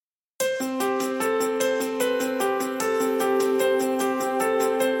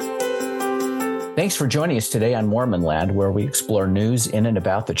Thanks for joining us today on Mormon Land, where we explore news in and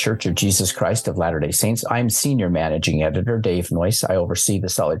about the Church of Jesus Christ of Latter-day Saints. I'm Senior Managing Editor Dave Noyce. I oversee the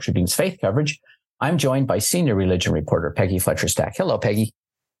Salt Lake Tribune's faith coverage. I'm joined by Senior Religion Reporter Peggy Fletcher-Stack. Hello, Peggy.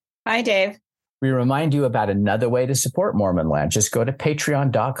 Hi, Dave. We remind you about another way to support Mormon Land. Just go to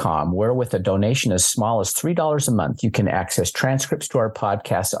patreon.com, where with a donation as small as $3 a month, you can access transcripts to our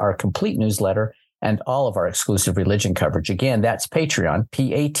podcast, our complete newsletter, and all of our exclusive religion coverage. Again, that's Patreon,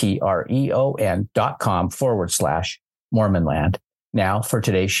 patreon.com/Mormonland. Now for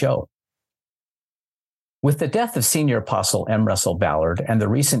today's show. With the death of Senior Apostle M. Russell Ballard and the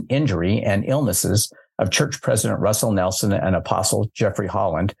recent injury and illnesses of Church President Russell Nelson and Apostle Jeffrey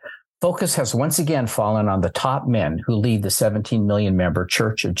Holland, focus has once again fallen on the top men who lead the 17 million member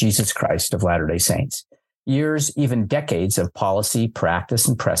Church of Jesus Christ of Latter-day Saints. Years, even decades of policy, practice,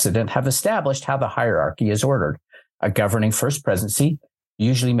 and precedent have established how the hierarchy is ordered. A governing First Presidency,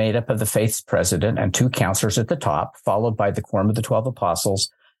 usually made up of the faith's president and two counselors at the top, followed by the Quorum of the 12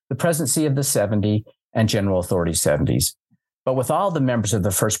 Apostles, the presidency of the 70, and general authority 70s. But with all the members of the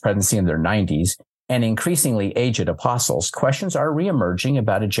First Presidency in their 90s and increasingly aged apostles, questions are reemerging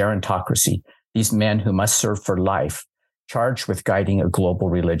about a gerontocracy, these men who must serve for life, charged with guiding a global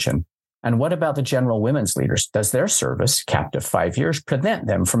religion. And what about the general women's leaders? Does their service, capped at 5 years, prevent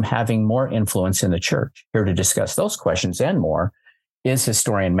them from having more influence in the church? Here to discuss those questions and more is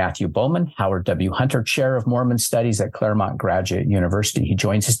historian Matthew Bowman, Howard W. Hunter, Chair of Mormon Studies at Claremont Graduate University. He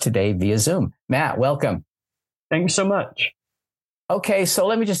joins us today via Zoom. Matt, welcome. Thanks so much. Okay, so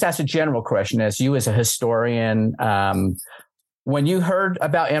let me just ask a general question. As you as a historian, when you heard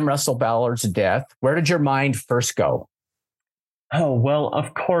about M. Russell Ballard's death, where did your mind first go? Oh, well,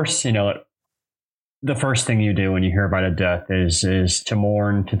 of course, the first thing you do when you hear about a death is to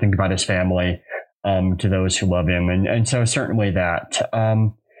mourn, to think about his family, to those who love him. And so certainly that.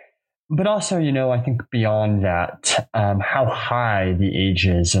 But also, I think beyond that, how high the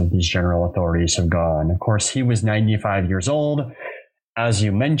ages of these general authorities have gone. Of course, he was 95 years old. As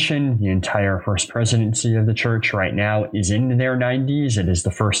you mentioned, the entire First Presidency of the church right now is in their 90s. It is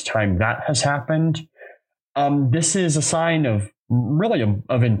the first time that has happened. This is a sign of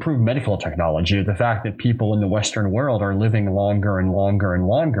improved medical technology, the fact that people in the Western world are living longer and longer and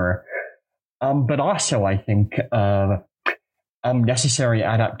longer. But also, I think, necessary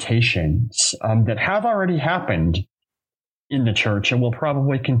adaptations that have already happened in the church and will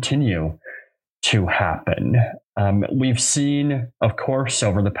probably continue to happen. We've seen, of course,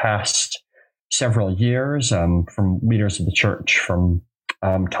 over the past several years from leaders of the church, from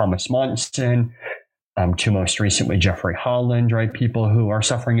Thomas Monson, to most recently Jeffrey Holland, right? People who are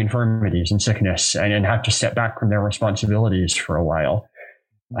suffering infirmities and sickness and have to step back from their responsibilities for a while.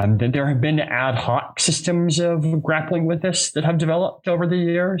 There have been ad hoc systems of grappling with this that have developed over the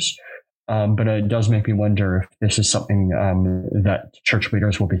years. But it does make me wonder if this is something that church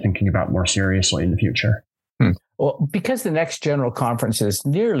leaders will be thinking about more seriously in the future. Well, because the next General Conference is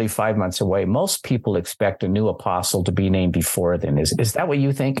nearly 5 months away, most people expect a new apostle to be named before then. Is that what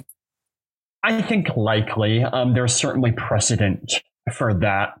you think? I think likely. There's certainly precedent for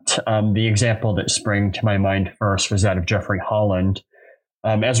that. The example that sprang to my mind first was that of Jeffrey Holland.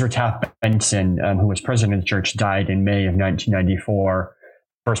 Ezra Taft Benson, who was president of the church, died in May of 1994.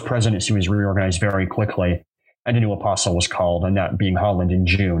 First Presidency was reorganized very quickly, and a new apostle was called, and that being Holland in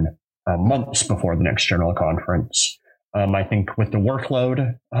June, months before the next General Conference. I think with the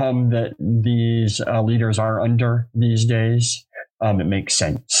workload that these leaders are under these days, it makes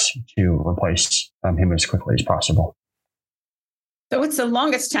sense to replace him as quickly as possible. So what's the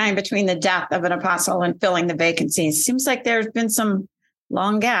longest time between the death of an apostle and filling the vacancies? Seems like there's been some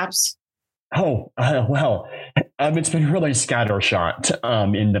long gaps. Oh, well, it's been really scattershot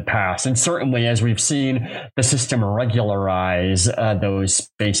in the past. And certainly as we've seen the system regularize, those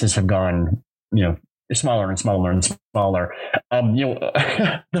spaces have gone, smaller and smaller and smaller.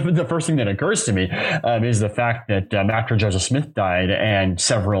 The first thing that occurs to me is the fact that after Joseph Smith died and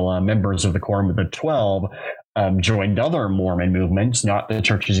several members of the Quorum of the 12 joined other Mormon movements, not the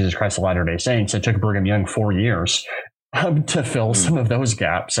Church of Jesus Christ of Latter-day Saints, it took Brigham Young 4 years to fill some of those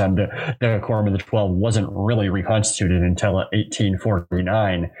gaps. The Quorum of the 12 wasn't really reconstituted until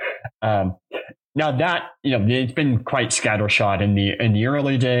 1849. Now that, it's been quite scattershot in the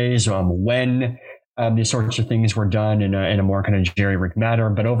early days when these sorts of things were done in a more kind of jerry-rigged manner.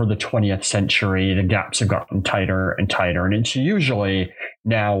 But over the 20th century, the gaps have gotten tighter and tighter. And it's usually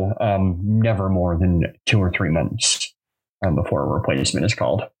now never more than 2 or 3 months before a replacement is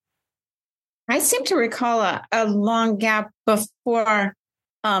called. I seem to recall a long gap before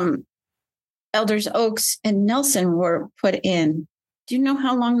Elders Oaks and Nelson were put in. Do you know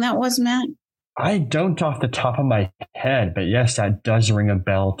how long that was, Matt? I don't off the top of my head, but yes, that does ring a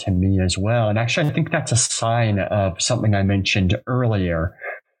bell to me as well. And actually, I think that's a sign of something I mentioned earlier.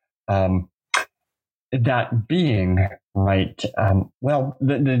 That being, right, well,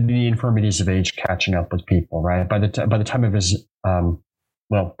 the infirmities of age catching up with people, right? By the time of his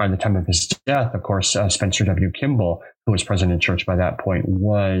death, of course, Spencer W. Kimball, who was president of the church by that point,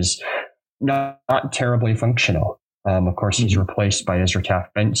 was not terribly functional. Of course, he's replaced by Ezra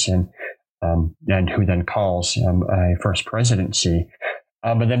Taft Benson, and who then calls a First Presidency.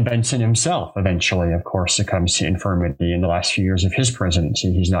 But then Benson himself eventually, of course, succumbs to infirmity in the last few years of his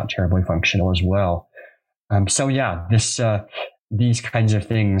presidency. He's not terribly functional as well. So yeah, these kinds of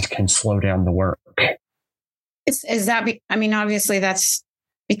things can slow down the work. Is that? Obviously, that's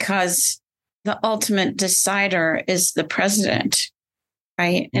because the ultimate decider is the president,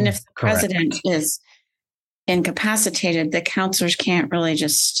 right? And if the president is incapacitated, the counselors can't really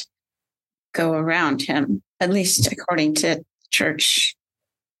just go around him, at least according to church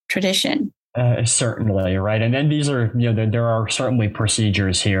tradition. Certainly, right. And then these are, there are certainly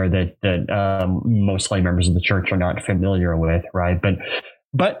procedures here that most lay members of the church are not familiar with, right?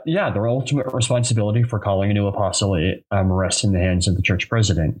 But yeah, their ultimate responsibility for calling a new apostle rests in the hands of the church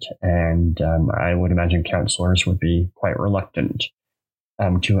president. And I would imagine counselors would be quite reluctant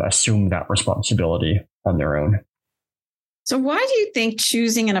to assume that responsibility on their own. So why do you think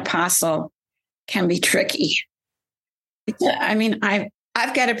choosing an apostle can be tricky?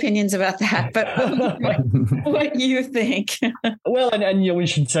 I've got opinions about that, but what do you think? Well, and we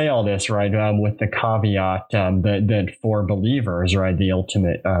should say all this, right, with the caveat that for believers, right, the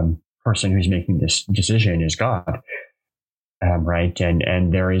ultimate person who's making this decision is God, right?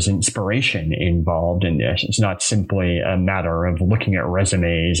 And there is inspiration involved in this. It's not simply a matter of looking at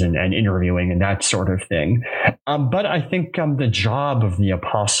resumes and interviewing and that sort of thing. But I think the job of the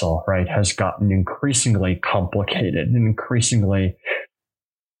apostle, right, has gotten increasingly complicated and increasingly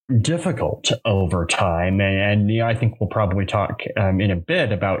difficult over time. And I think we'll probably talk in a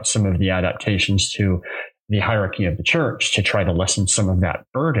bit about some of the adaptations to the hierarchy of the church to try to lessen some of that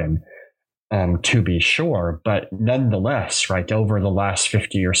burden, to be sure. But nonetheless, right, over the last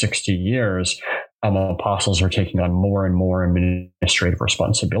 50 or 60 years, apostles are taking on more and more administrative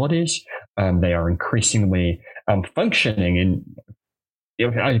responsibilities. They are increasingly functioning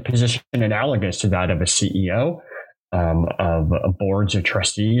in a position analogous to that of a CEO. Of boards of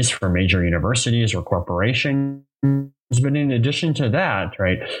trustees for major universities or corporations. But in addition to that,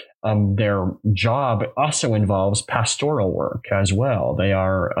 right, their job also involves pastoral work as well. They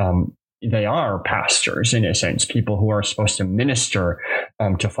are pastors in a sense, people who are supposed to minister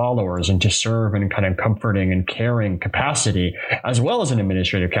to followers and to serve in kind of comforting and caring capacity, as well as an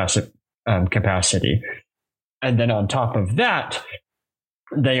administrative capacity. And then on top of that,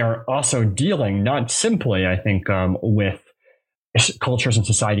 they are also dealing not simply, I think, with cultures and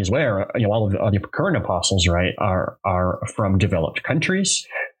societies where all of the current apostles, right, are from developed countries.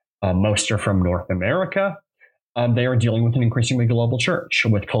 Most are from North America. They are dealing with an increasingly global church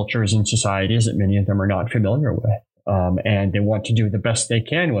with cultures and societies that many of them are not familiar with, and they want to do the best they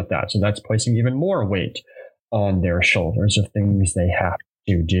can with that. So that's placing even more weight on their shoulders of things they have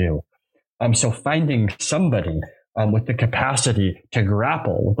to do. So finding somebody with the capacity to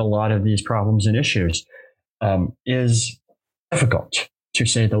grapple with a lot of these problems and issues is difficult, to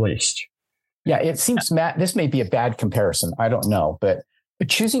say the least. Yeah, it seems, Matt, this may be a bad comparison. I don't know, but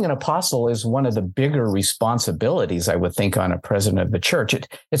choosing an apostle is one of the bigger responsibilities, I would think, on a president of the church.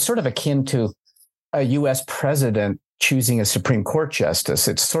 It's sort of akin to a U.S. president choosing a Supreme Court justice.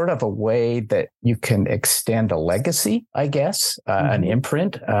 It's sort of a way that you can extend a legacy, I guess, an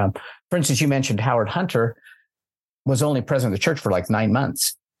imprint. For instance, you mentioned Howard Hunter was only president of the church for like 9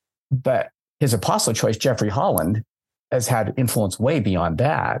 months, but his apostle choice, Jeffrey Holland, has had influence way beyond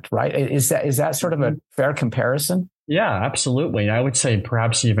that, right? Is that sort of a fair comparison? Yeah, absolutely. I would say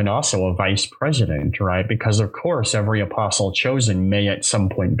perhaps even also a vice president, right? Because of course, every apostle chosen may at some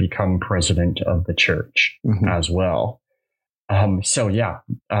point become president of the church as well. So yeah,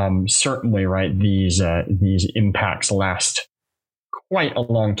 certainly, right. These impacts last quite a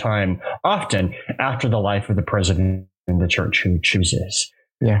long time, often after the life of the president in the church who chooses.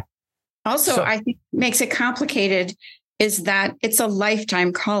 Yeah. Also, I think makes it complicated is that it's a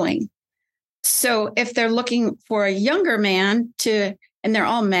lifetime calling. So if they're looking for a younger man and they're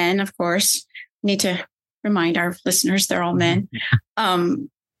all men, of course, need to remind our listeners they're all men.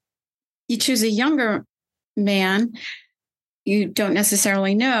 You choose a younger man, you don't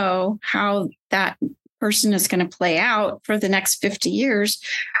necessarily know how that person is going to play out for the next 50 years.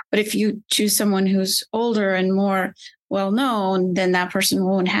 But if you choose someone who's older and more well-known, then that person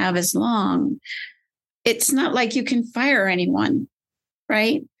won't have as long. It's not like you can fire anyone,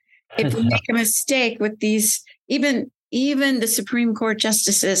 right? If you make a mistake with these, even the Supreme Court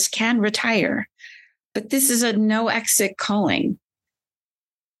justices can retire, but this is a no exit calling.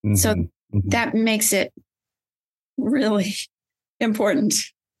 Mm-hmm. So that makes it really important.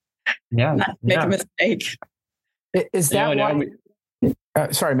 Yeah. Not make a mistake. Is that why?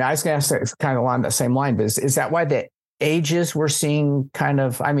 Sorry, I was going to ask kind of along the same line, but is that why the ages we're seeing kind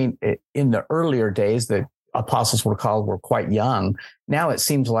of, I mean, in the earlier days, the apostles were quite young. Now it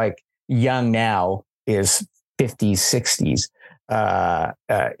seems like young now is 50s, 60s.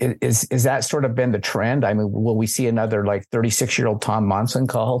 Is that sort of been the trend? I mean, will we see another like 36-year-old Tom Monson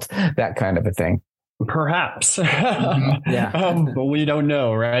called, that kind of a thing? Perhaps. But we don't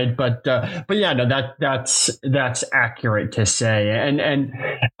know, right? But yeah, no, that's accurate to say. And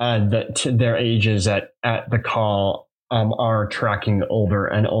that their ages at the call are tracking older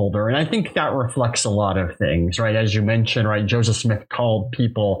and older. And I think that reflects a lot of things, right? As you mentioned, right, Joseph Smith called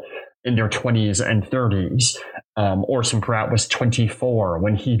people in their 20s and 30s. Orson Pratt was 24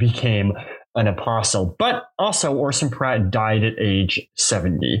 when he became an apostle. But also Orson Pratt died at age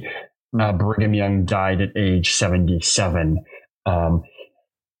 70. Brigham Young died at age 77.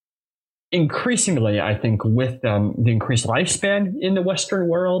 Increasingly, I think, with the increased lifespan in the Western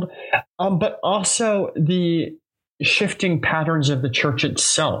world, but also the shifting patterns of the church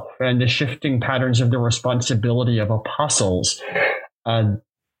itself and the shifting patterns of the responsibility of apostles,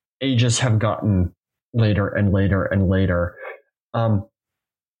 ages have gotten later and later and later.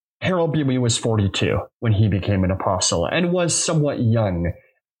 Harold Bewey was 42 when he became an apostle and was somewhat young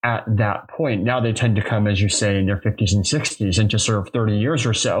at that point. Now they tend to come, as you say, in their 50s and 60s and to serve 30 years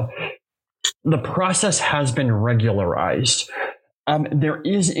or so. The process has been regularized. There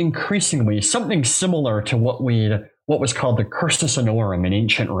is increasingly something similar to what was called the cursus honorum in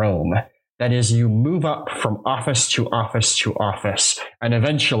ancient Rome. That is, you move up from office to office to office, and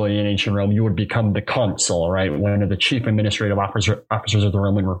eventually in ancient Rome you would become the consul, right, one of the chief administrative officers of the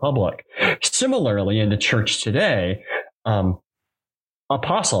Roman Republic. Similarly, in the church today,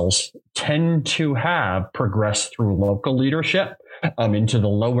 apostles tend to have progressed through local leadership into the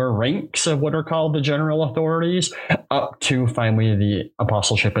lower ranks of what are called the general authorities, up to finally the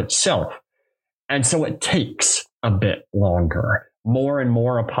apostleship itself. And so it takes a bit longer. More and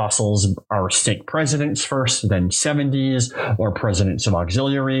more apostles are stake presidents first, then 70s, or presidents of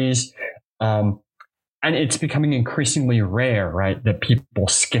auxiliaries. And it's becoming increasingly rare, right, that people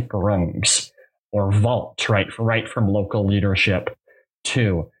skip rungs or vault, right from local leadership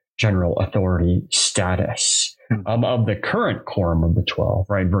to general authority status. Of the current quorum of the 12,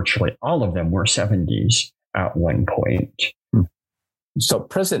 right, virtually all of them were 70s at one point. So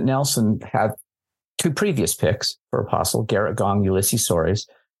President Nelson had two previous picks for apostle, Garrett Gong, Ulysses Soares.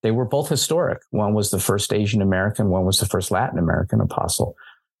 They were both historic. One was the first Asian American, one was the first Latin American apostle.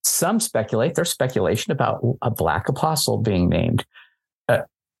 Some speculate, there's speculation about a Black apostle being named.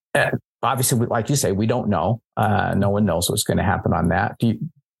 Obviously, like you say, we don't know. No one knows what's going to happen on that. Do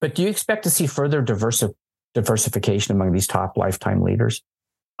you expect to see further diversification among these top lifetime leaders?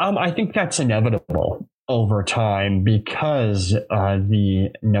 I think that's inevitable over time because the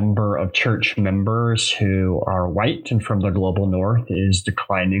number of church members who are white and from the global north is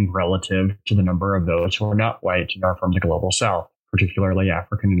declining relative to the number of those who are not white and are from the global south, particularly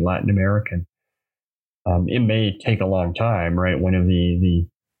African and Latin American. It may take a long time, right? One of the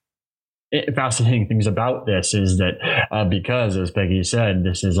fascinating things about this is that because, as Peggy said,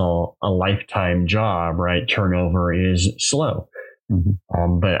 this is a lifetime job, right? Turnover is slow.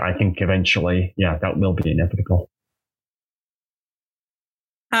 Mm-hmm. But I think eventually, that will be inevitable.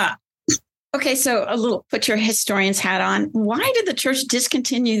 Okay, so put your historian's hat on. Why did the church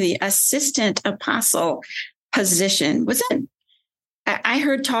discontinue the assistant apostle position? I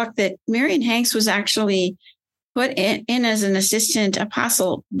heard talk that Marion Hanks was actually put in as an assistant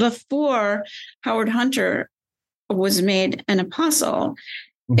apostle before Howard Hunter was made an apostle.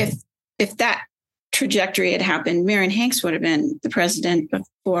 Mm-hmm. If that trajectory had happened, Marion Hanks would have been the president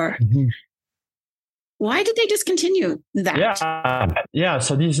before. Mm-hmm. Why did they discontinue that? Yeah.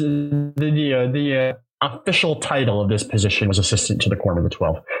 So the official title of this position was assistant to the Quorum of the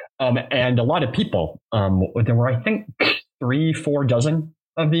 12. And a lot of people, there were, I think, 3-4 dozen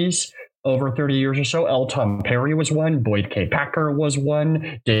of these over 30 years or so. L. Tom Perry was one. Boyd K. Packer was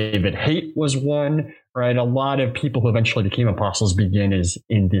one. David Haight was one, right? A lot of people who eventually became apostles begin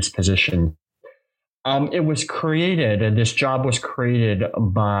in this position. This job was created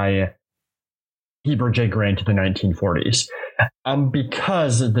by Heber J. Grant to the 1940s,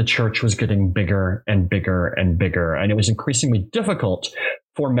 because the church was getting bigger and bigger and bigger, and it was increasingly difficult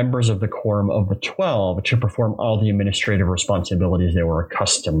for members of the Quorum of the 12 to perform all the administrative responsibilities they were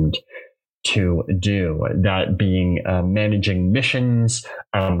accustomed to do, that being managing missions,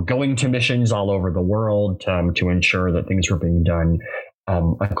 going to missions all over the world to ensure that things were being done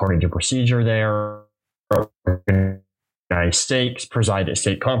according to procedure there, organize stakes, preside at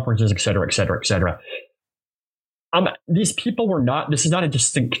state conferences, et cetera, et cetera, et cetera. These people were not, this is not a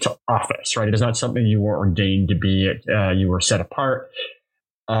distinct office, right? It is not something you were ordained to be, you were set apart.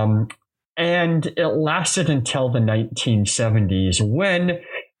 And it lasted until the 1970s, when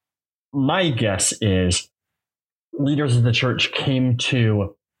my guess is leaders of the church came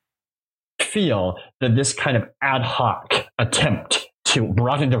to feel that this kind of ad hoc attempt to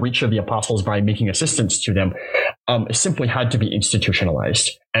broaden the reach of the apostles by making assistance to them simply had to be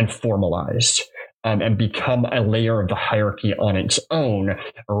institutionalized and formalized and become a layer of the hierarchy on its own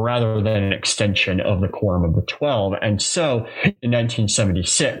rather than an extension of the Quorum of the 12. And so in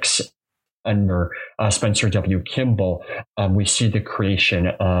 1976, under Spencer W. Kimball, we see the creation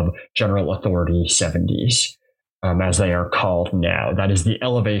of General Authority 70s, as they are called now. That is the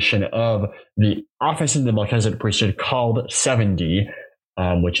elevation of the office in the Melchizedek priesthood called 70,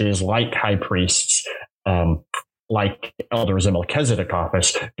 which is like high priests, like elders in Melchizedek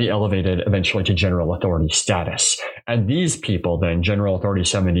office, be elevated eventually to general authority status. And these people then, General Authority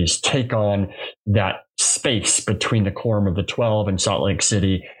 70s, take on that space between the Quorum of the 12 in Salt Lake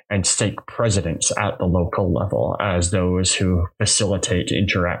City and stake presidents at the local level as those who facilitate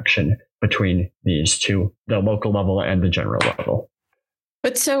interaction between these two, the local level and the general level.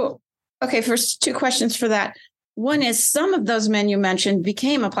 But so, okay, first two questions for that. One is, some of those men you mentioned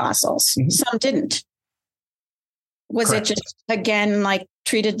became apostles. Mm-hmm. Some didn't. Was Correct. It just, again, like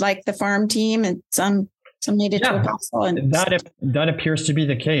treated like the farm team, and some made it to apostle? And that appears to be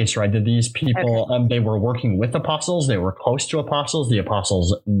the case, right? That these people, they were working with apostles. They were close to apostles. The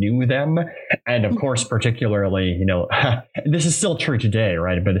apostles knew them. And of course, particularly, this is still true today,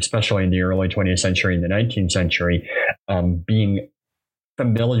 right? But especially in the early 20th century and the 19th century, being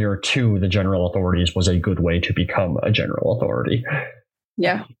familiar to the general authorities was a good way to become a general authority.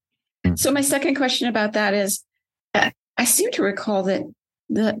 Yeah. So my second question about that is, I seem to recall that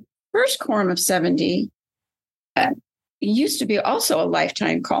the first Quorum of 70 used to be also a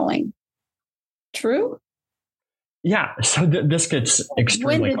lifetime calling. True? Yeah. So this gets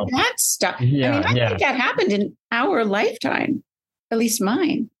extremely complicated. When did that stop? Yeah, I think that happened in our lifetime, at least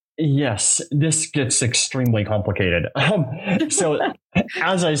mine. Yes, this gets extremely complicated. So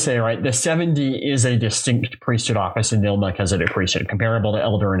as I say, right, the 70 is a distinct priesthood office in the Melchizedek priesthood, comparable to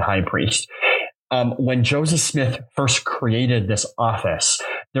elder and high priest. When Joseph Smith first created this office,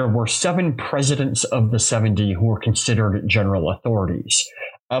 there were 7 presidents of the 70 who were considered general authorities.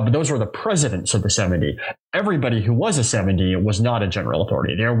 But those were the presidents of the 70. Everybody who was a 70 was not a general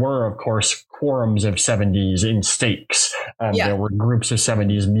authority. There were, of course, quorums of 70s in stakes. There were groups of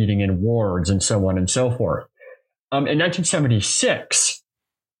 70s meeting in wards and so on and so forth. In 1976,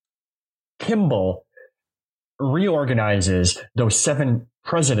 Kimball reorganizes those 7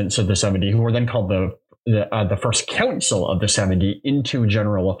 presidents of the 70, who were then called the First Council of the 70, into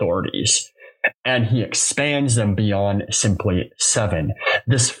general authorities. And he expands them beyond simply 7.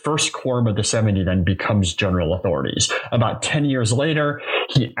 This first Quorum of the 70 then becomes general authorities. About 10 years later,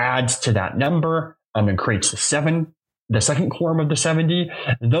 he adds to that number and creates the second Quorum of the 70.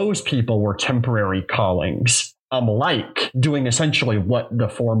 Those people were temporary callings, like doing essentially what the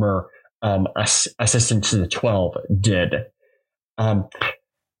former assistants to the 12 did.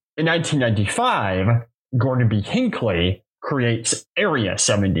 In 1995, Gordon B. Hinckley creates area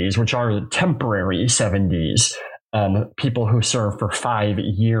 70s, which are the temporary 70s, people who serve for 5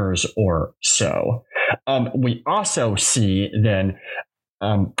 years or so. We also see then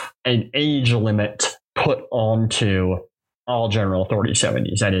an age limit put onto all general authority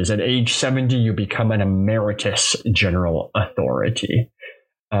 70s. That is, at age 70, you become an emeritus general authority.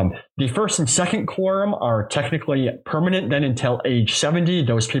 The first and second quorum are technically permanent then until age 70.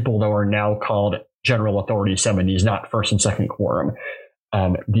 Those people, though, are now called general authority 70s, not first and second quorum.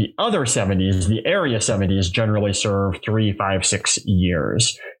 The other 70s, the area 70s, generally serve 3, 5, 6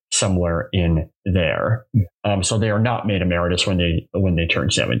 years, somewhere in there. So they are not made emeritus when they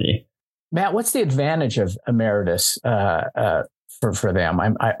turn 70. Matt, what's the advantage of emeritus for them?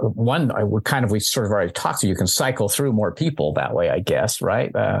 We sort of already talked to. You can cycle through more people that way, I guess, right?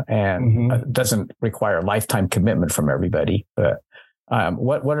 And it doesn't require lifetime commitment from everybody. But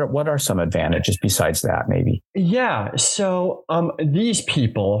What are some advantages besides that, maybe? Yeah. So these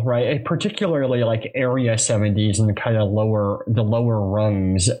people, right, particularly like area 70s and the kind of the lower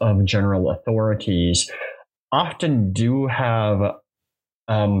rungs of general authorities, often do have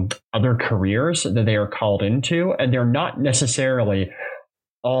other careers that they are called into, and they're not necessarily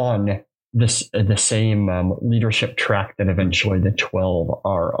on the same leadership track that eventually the 12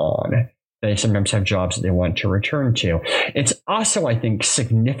 are on. They sometimes have jobs that they want to return to. It's also, I think,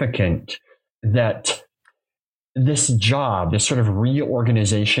 significant that this job, this sort of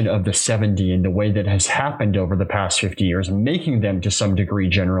reorganization of the 70 in the way that has happened over the past 50 years, making them to some degree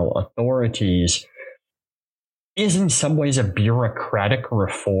general authorities, is in some ways a bureaucratic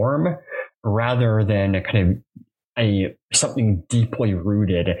reform rather than a kind of something deeply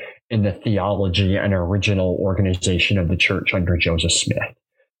rooted in the theology and original organization of the church under Joseph Smith.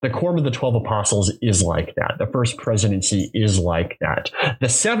 The Quorum of the 12 Apostles is like that. The First Presidency is like that. The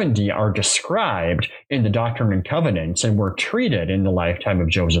 70 are described in the Doctrine and Covenants and were treated in the lifetime of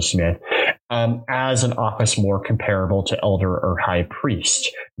Joseph Smith as an office more comparable to elder or high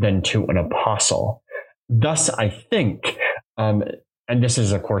priest than to an apostle. Thus, I think, and this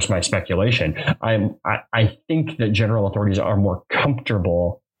is, of course, my speculation, I think that general authorities are more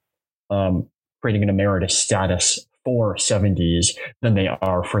comfortable creating an emeritus status for 70s than they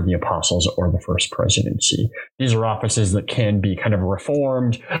are for the apostles or the First Presidency. These are offices that can be kind of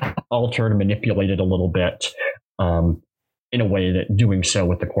reformed, altered, manipulated a little bit in a way that doing so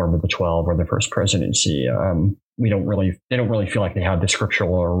with the Quorum of the 12 or the First Presidency, they don't really feel like they have the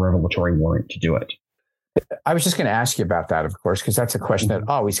scriptural or revelatory warrant to do it. I was just going to ask you about that, of course, because that's a question that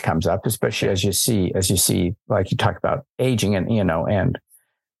always comes up, especially as you see, like you talk about aging and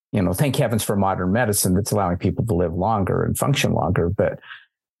thank heavens for modern medicine that's allowing people to live longer and function longer. But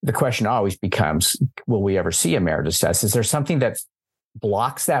the question always becomes, will we ever see emeritus status? Is there something that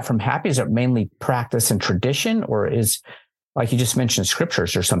blocks that from happening? Is it mainly practice and tradition, or is, like you just mentioned, scripture?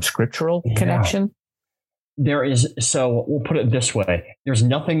 Is there some scriptural connection? There is. So we'll put it this way. There's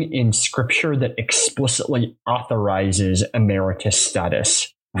nothing in scripture that explicitly authorizes emeritus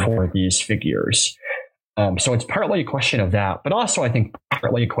status for these figures. So it's partly a question of that, but also I think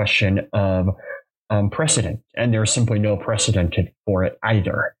partly a question of precedent. And there's simply no precedent for it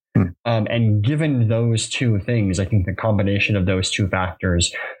either. And given those two things, I think the combination of those two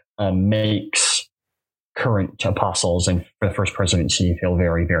factors makes current apostles and for the First Presidency feel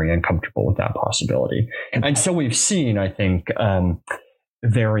very, very uncomfortable with that possibility. And so we've seen, I think,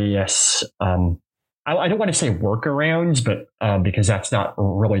 various I don't want to say workarounds, but because that's not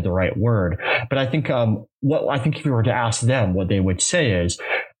really the right word. But I think if you were to ask them, what they would say is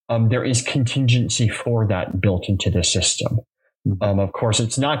there is contingency for that built into the system. Of course,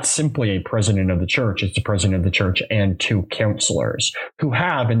 it's not simply a president of the church. It's the president of the church and two counselors who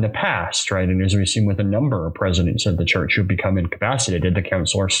have in the past, right? And as we've seen with a number of presidents of the church who become incapacitated, the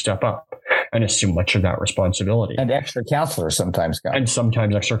counselors step up and assume much of that responsibility. And extra counselors sometimes come. And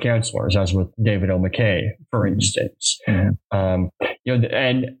sometimes extra counselors, as with David O. McKay, for instance. In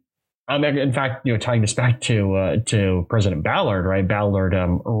fact, tying this back to President Ballard, right? Ballard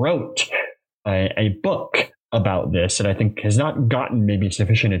wrote a book about this, and I think has not gotten maybe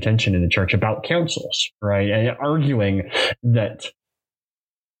sufficient attention in the church about councils, right? And arguing that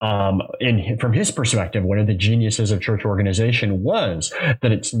from his perspective, one of the geniuses of church organization was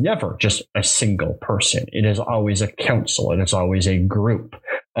that it's never just a single person. It is always a council. It is always a group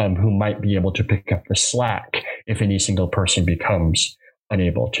who might be able to pick up the slack if any single person becomes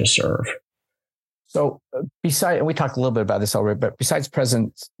unable to serve. So we talked a little bit about this already, but besides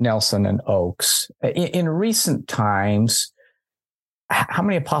President Nelson and Oakes, in recent times, how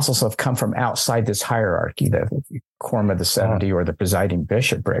many apostles have come from outside this hierarchy, the Quorum of the 70 or the presiding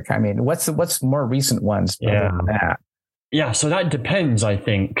bishopric? I mean, what's more recent ones than that? Yeah, so that depends, I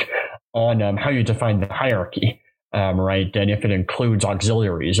think, on how you define the hierarchy. Right. And if it includes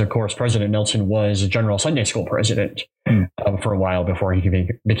auxiliaries, of course, President Nelson was a general Sunday school president for a while before he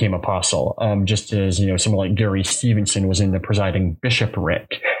became apostle, just as, someone like Gary Stevenson was in the presiding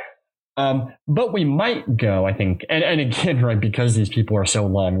bishopric. But we might go, I think, and again, right, because these people are so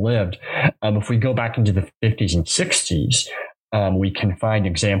long lived, if we go back into the 50s and 60s, we can find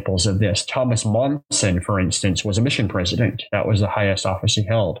examples of this. Thomas Monson, for instance, was a mission president. That was the highest office he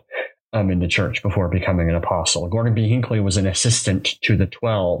held in the church before becoming an apostle. Gordon B. Hinckley was an assistant to the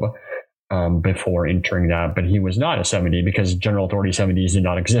 12 before entering that, but he was not a 70 because general authority 70s did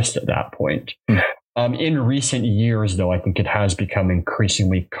not exist at that point. In recent years, though, I think it has become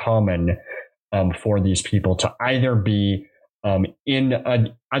increasingly common for these people to either be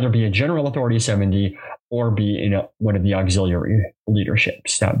a general authority 70 or be in one of the auxiliary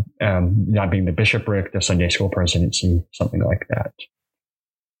leaderships, that being the bishopric, the Sunday school presidency, something like that.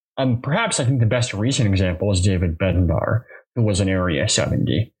 Perhaps I think the best recent example is David Bednar, who was an Area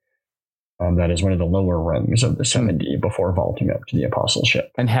 70. That is one of the lower rungs of the 70 before vaulting up to the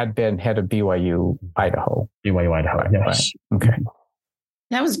apostleship. And had been head of BYU, Idaho. BYU, Idaho, right, Right. yes. Okay.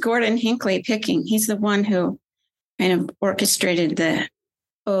 That was Gordon Hinckley picking. He's the one who kind of orchestrated the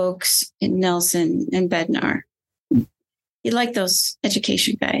Oaks and Nelson and Bednar. You like those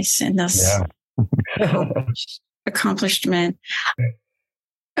education guys and those accomplished men.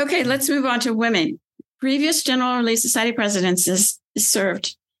 Okay, let's move on to women. Previous General Relief Society presidents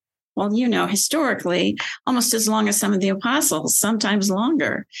served, well, historically, almost as long as some of the apostles, sometimes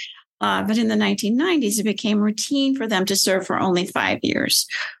longer. But in the 1990s, it became routine for them to serve for only 5 years.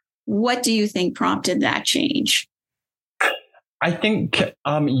 What do you think prompted that change? I think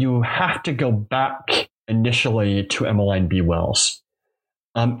you have to go back initially to Emmeline B. Wells.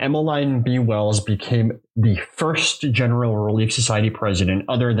 Emmeline B. Wells became the first General Relief Society president,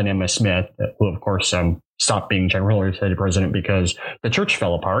 other than Emma Smith, who, of course, stopped being General Relief Society president because the church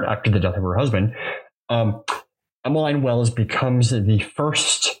fell apart after the death of her husband. Emmeline Wells becomes the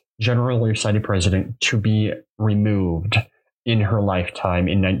first General Relief Society president to be removed in her lifetime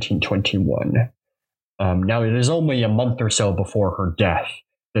in 1921. Now, it is only a month or so before her death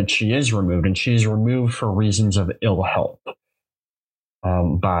that she is removed, and she is removed for reasons of ill health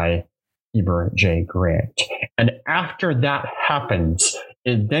by Heber J. Grant. And after that happens,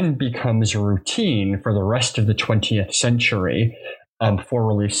 it then becomes routine for the rest of the 20th century for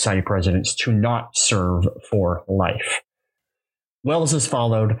Relief Society presidents to not serve for life. Wells is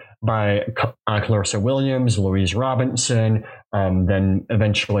followed by Clarissa Williams, Louise Robinson, then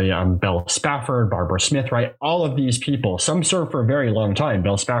eventually Belle Spafford, Barbara Smith, right? All of these people, some serve for a very long time.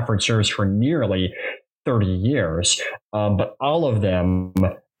 Belle Spafford serves for nearly 30 years, but all of them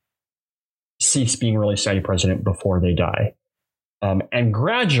cease being Relief Society president before they die. And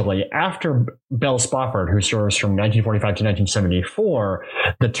gradually, after Belle Spafford, who serves from 1945 to 1974,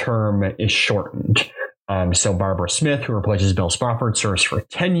 the term is shortened. So Barbara Smith, who replaces Belle Spafford, serves for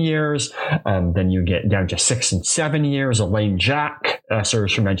 10 years. Then you get down to 6 and 7 years. Elaine Jack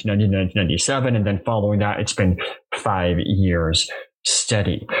serves from 1990 to 1997. And then following that, it's been 5 years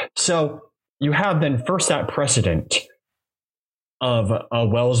steady. So you have then first that precedent of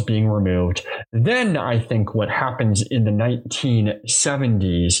Wells being removed. Then I think what happens in the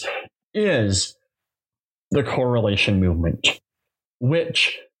 1970s is the correlation movement,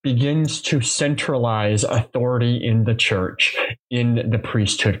 which begins to centralize authority in the church in the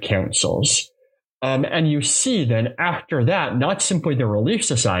priesthood councils. And you see then after that, not simply the Relief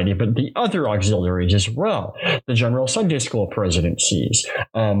Society, but the other auxiliaries as well. The General Sunday School presidencies,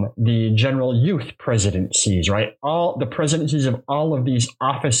 the General Youth presidencies, right? All the presidencies of all of these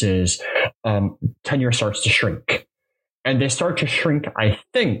offices, tenure starts to shrink. And they start to shrink, I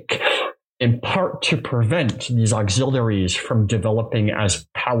think, in part to prevent these auxiliaries from developing as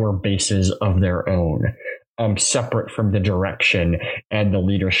power bases of their own. Separate from the direction and the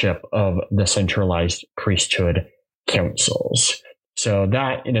leadership of the centralized priesthood councils. So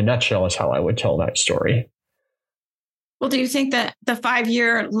that, in a nutshell, is how I would tell that story. Well, do you think that the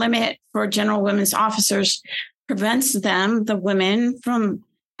 5-year limit for general women's officers prevents them, the women, from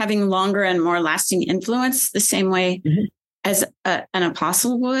having longer and more lasting influence the same way as an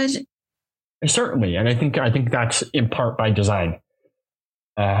apostle would? Certainly. And I think that's in part by design.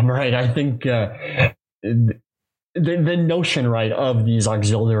 Right. I think the notion, right, of these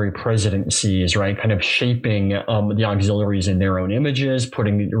auxiliary presidencies, right, kind of shaping the auxiliaries in their own images,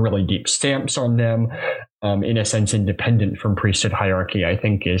 putting really deep stamps on them, in a sense, independent from priesthood hierarchy, I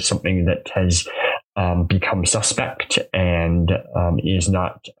think is something that has become suspect and is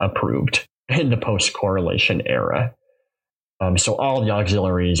not approved in the post-correlation era. So all the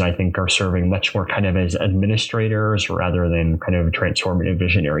auxiliaries, I think, are serving much more kind of as administrators rather than kind of transformative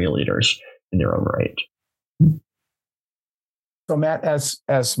visionary leaders in their own right. So Matt,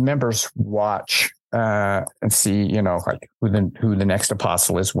 as members watch and see, like who the next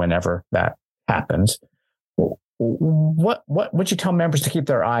apostle is whenever that happens, what would you tell members to keep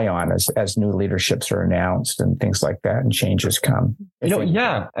their eye on as new leaderships are announced and things like that and changes come?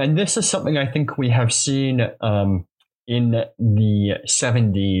 Yeah, and this is something I think we have seen in the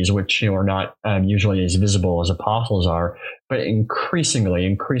 70s, which are not usually as visible as apostles are, but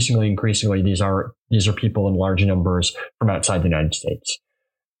increasingly, these are people in large numbers from outside the United States,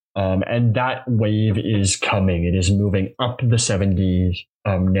 and that wave is coming. It is moving up the 70s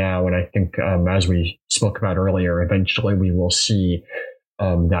now, and I think as we spoke about earlier, eventually we will see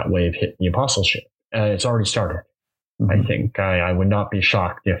that wave hit the apostleship. it's already started. I think I would not be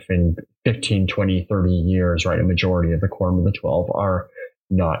shocked if in 15, 20, 30 years, right, a majority of the Quorum of the 12 are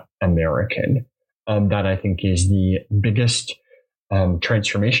not American. That I think is the biggest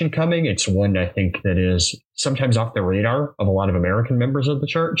transformation coming. It's one I think that is sometimes off the radar of a lot of American members of the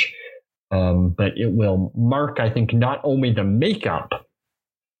church. But it will mark, I think, not only the makeup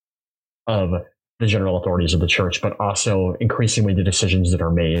of the general authorities of the church, but also increasingly the decisions that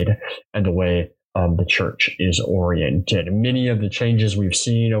are made and the way the church is oriented. Many of the changes we've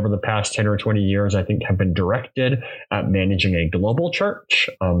seen over the past 10 or 20 years, I think, have been directed at managing a global church,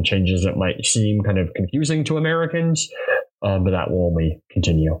 changes that might seem kind of confusing to Americans, but that will only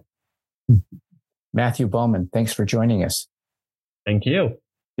continue. Matthew Bowman, thanks for joining us. Thank you.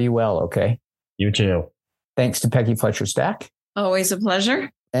 Be well, okay? You too. Thanks to Peggy Fletcher-Stack. Always a pleasure.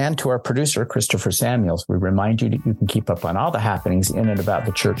 And to our producer, Christopher Samuels. We remind you that you can keep up on all the happenings in and about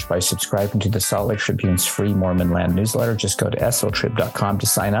the church by subscribing to the Salt Lake Tribune's free Mormon Land newsletter. Just go to sotrib.com to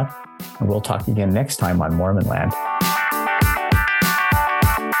sign up. And we'll talk again next time on Mormon Land.